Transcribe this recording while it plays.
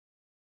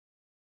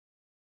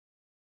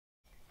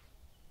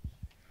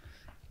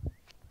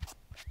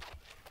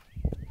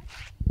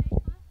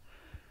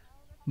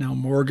Now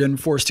Morgan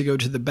forced to go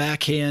to the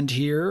backhand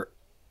here.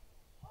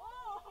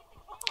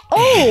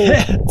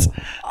 Oh!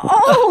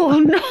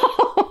 Oh, no.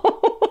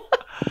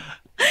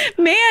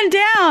 Man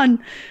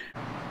down.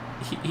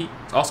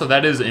 Also,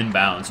 that is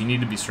inbounds. You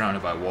need to be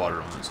surrounded by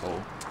water on this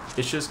hole.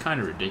 It's just kind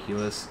of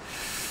ridiculous.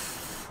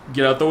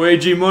 Get out the way,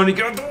 G-Money.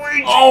 Get out the way,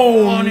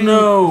 G-Money.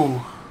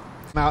 No.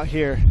 I'm out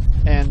here,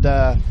 and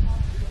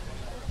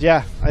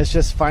yeah, it's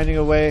just finding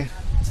a way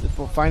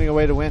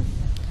to win.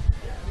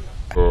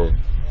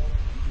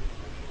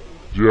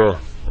 Yeah,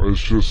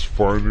 it's just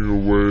finding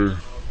a way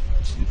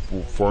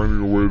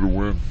to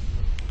win.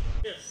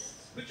 Yes.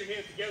 Put your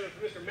hands together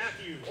for Mr.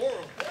 Matthew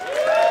Oral.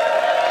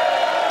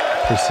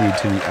 Proceed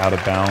to the out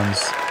of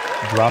bounds.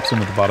 Drops him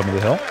at the bottom of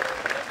the hill.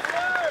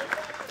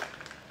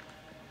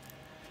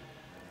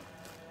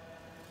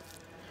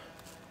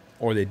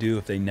 Or they do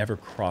if they never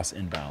cross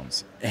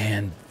inbounds.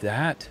 And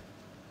that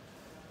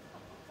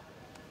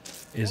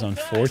is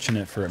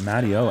unfortunate for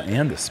Matty O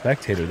and the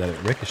spectator that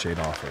it ricocheted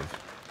off of.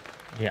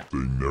 Yeah. They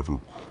never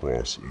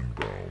cross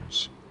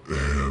inbounds.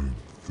 And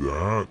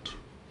that...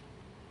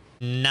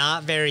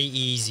 Not very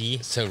easy.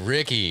 So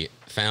Ricky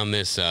found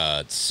this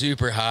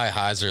super high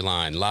hyzer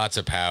line, lots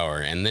of power,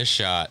 and this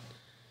shot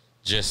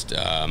just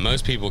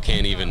most people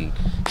can't even...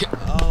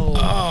 Oh,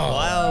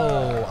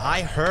 whoa.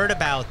 I heard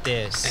about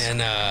this.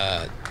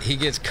 And he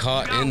gets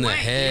caught in the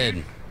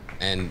head.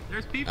 And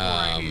there's people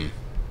right here.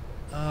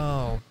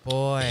 Oh,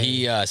 boy.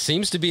 He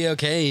seems to be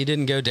okay. He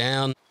didn't go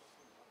down.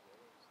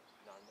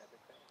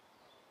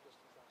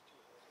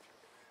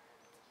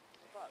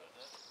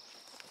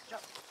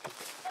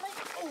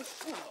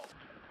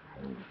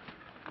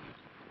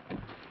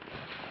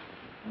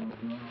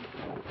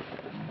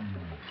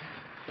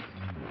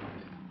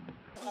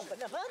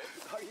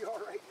 Are you all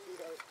right,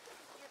 sweetheart?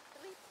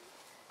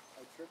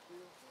 I tripped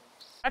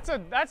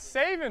you. That's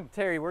saving.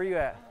 Terry, where are you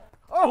at?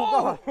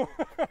 Oh, God.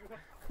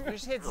 You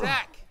just hit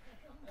Zach.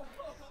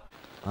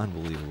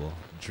 Unbelievable.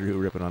 Drew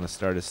ripping on a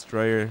Star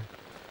Destroyer.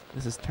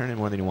 This is turning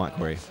more than you want,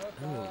 Corey.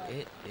 Ooh,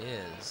 it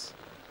is.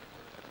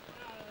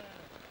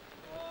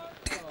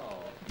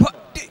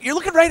 You're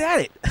looking right at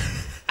it.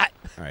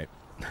 All right.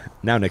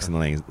 Now Nick's in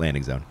the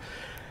landing zone.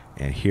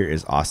 And here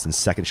is Austin's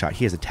second shot.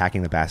 He is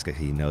attacking the basket.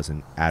 He knows,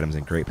 and Adam's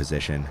in great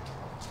position.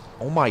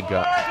 Oh, my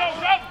God.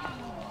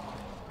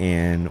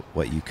 And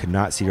what you could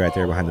not see right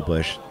there behind the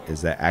bush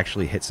is that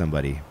actually hit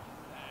somebody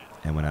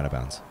and went out of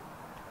bounds.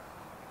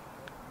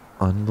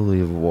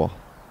 Unbelievable.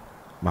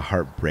 My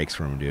heart breaks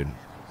for him, dude.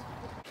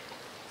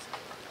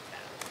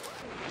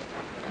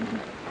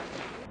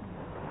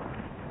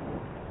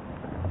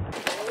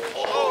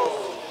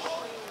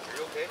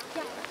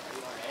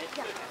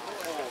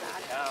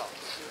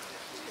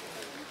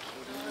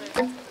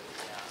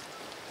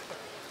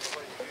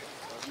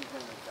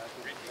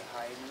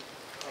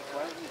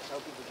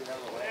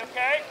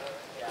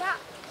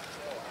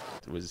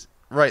 It was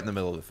right in the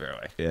middle of the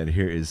fairway. And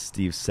here is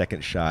Steve's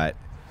second shot.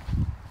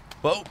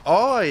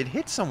 Oh, it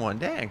hit someone.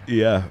 Dang.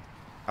 Yeah.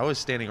 I was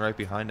standing right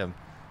behind him.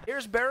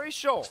 Here's Barry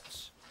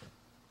Schultz.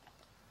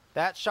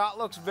 That shot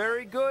looks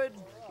very good.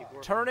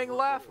 Turning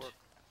left.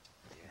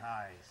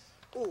 Nice.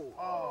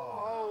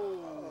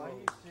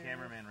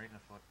 Cameraman right in the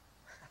foot.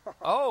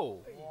 Oh.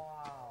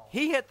 Wow.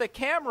 He hit the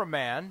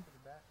cameraman.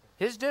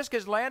 His disc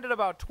has landed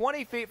about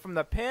 20 feet from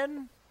the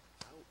pin.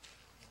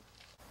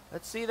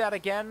 Let's see that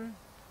again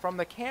from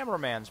the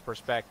cameraman's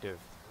perspective.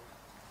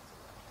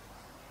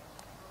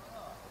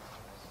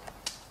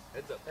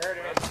 Heads up. There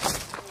it is.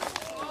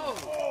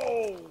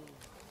 Oh.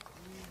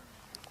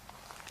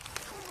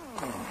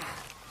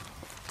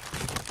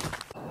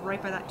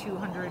 Right by that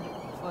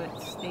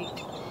 200-foot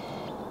stake.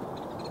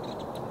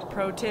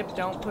 Pro tip,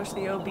 don't push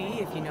the OB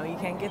if you know you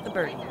can't get the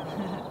birdie.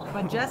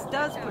 But Jess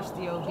does push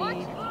the OB.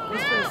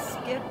 Goes for a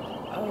skip.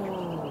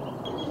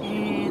 Oh.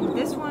 And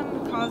this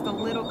one caused a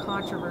little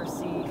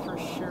controversy for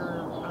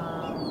sure.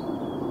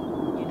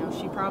 You know,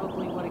 she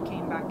probably would have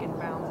came back in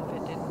bounds if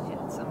it didn't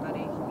hit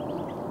somebody.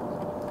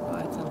 Oh,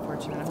 that's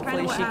unfortunate. That's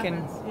hopefully she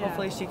happens. can. Yeah.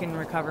 Hopefully she can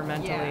recover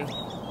mentally. Yeah.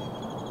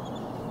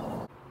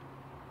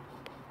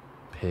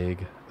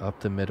 Pig up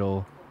the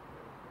middle.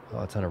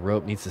 Oh, it's on a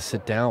rope. Needs to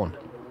sit down.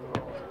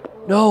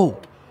 No.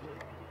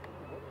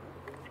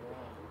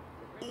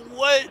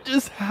 What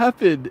just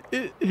happened?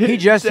 It hit He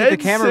just hit the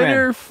cameraman.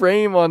 Center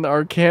frame on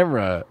our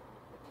camera.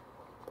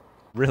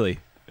 Really?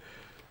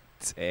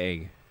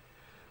 Dang.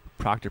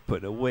 Proctor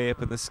putting it way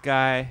up in the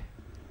sky.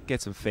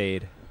 Get some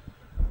fade.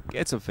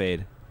 Get some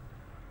fade.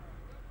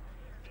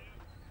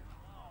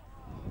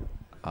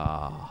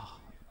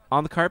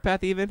 On the cart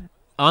path even?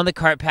 On the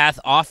cart path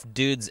off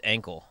dude's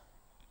ankle.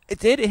 It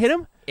did? It hit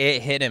him?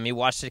 It hit him. He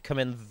watched it come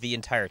in the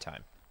entire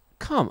time.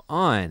 Come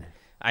on.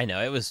 I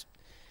know. It was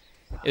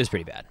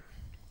pretty bad.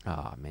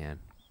 Oh, man.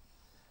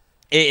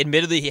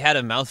 Admittedly, he had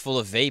a mouthful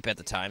of vape at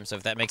the time, so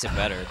if that makes it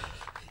better.